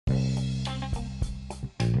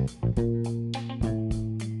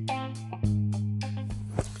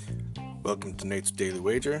Welcome to Nate's Daily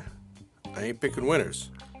Wager. I ain't picking winners,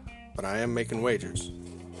 but I am making wagers.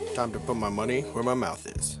 Time to put my money where my mouth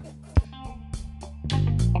is.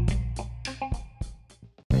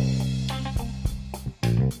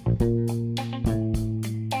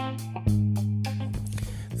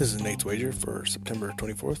 This is Nate's Wager for September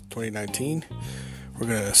 24th, 2019. We're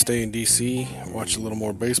going to stay in D.C., watch a little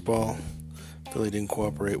more baseball. Philly didn't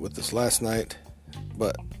cooperate with us last night,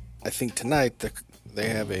 but I think tonight they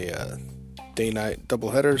have a day-night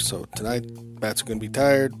doubleheader, so tonight bats are going to be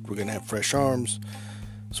tired. We're going to have fresh arms,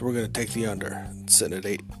 so we're going to take the under. It's sitting at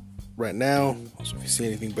 8 right now, so if you see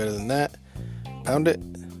anything better than that, pound it.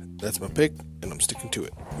 That's my pick, and I'm sticking to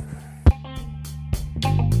it.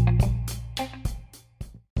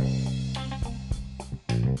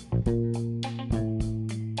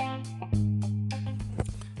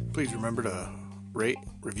 Please remember to rate,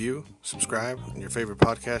 review, subscribe in your favorite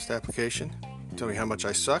podcast application. Tell me how much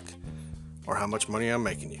I suck or how much money I'm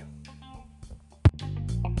making you.